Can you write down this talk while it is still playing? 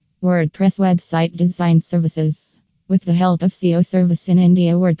WordPress website design services. With the help of SEO service in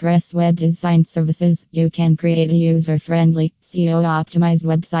India, WordPress web design services, you can create a user-friendly, SEO-optimized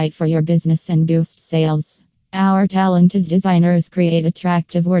website for your business and boost sales. Our talented designers create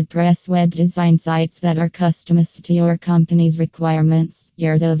attractive WordPress web design sites that are customized to your company's requirements.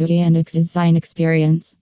 Years of UX design experience.